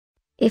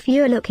If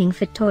you're looking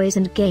for toys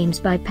and games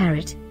by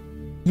Parrot,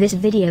 this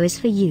video is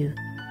for you.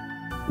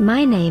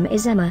 My name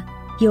is Emma,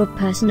 your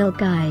personal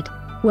guide.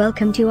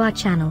 Welcome to our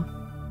channel.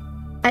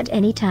 At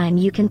any time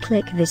you can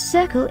click this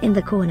circle in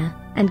the corner,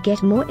 and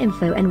get more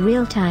info and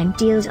real-time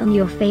deals on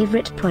your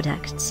favorite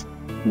products.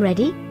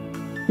 Ready?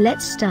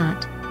 Let's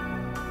start.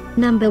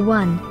 Number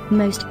 1,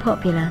 Most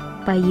Popular,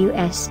 by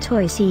US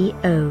Toy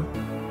Co.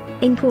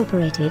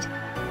 Incorporated.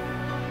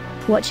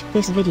 Watch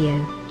this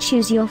video,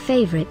 choose your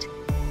favorite.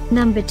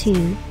 Number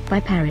 2,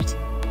 by Parrot.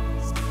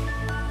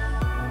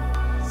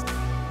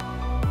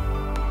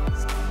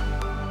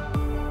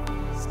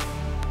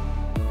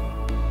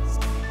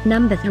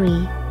 Number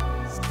 3.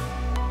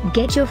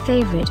 Get your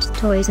favorite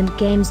toys and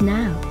games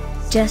now.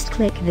 Just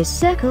click this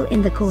circle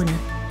in the corner.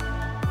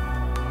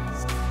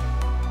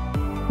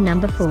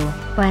 Number 4,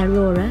 by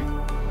Aurora.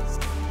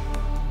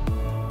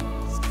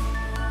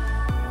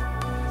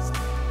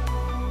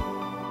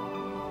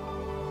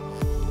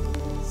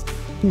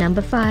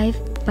 Number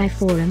 5, by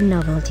Forum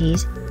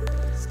Novelties.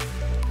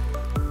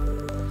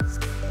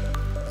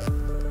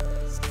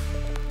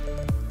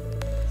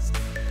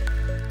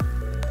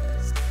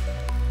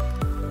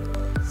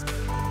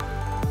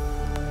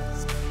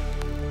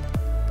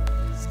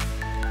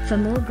 For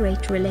more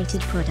great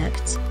related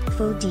products,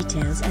 full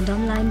details and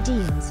online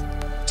deals,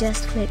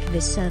 just click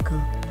this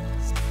circle.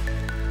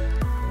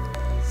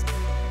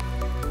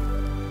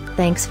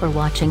 Thanks for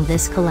watching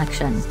this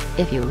collection.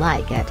 If you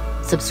like it,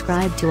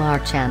 subscribe to our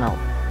channel.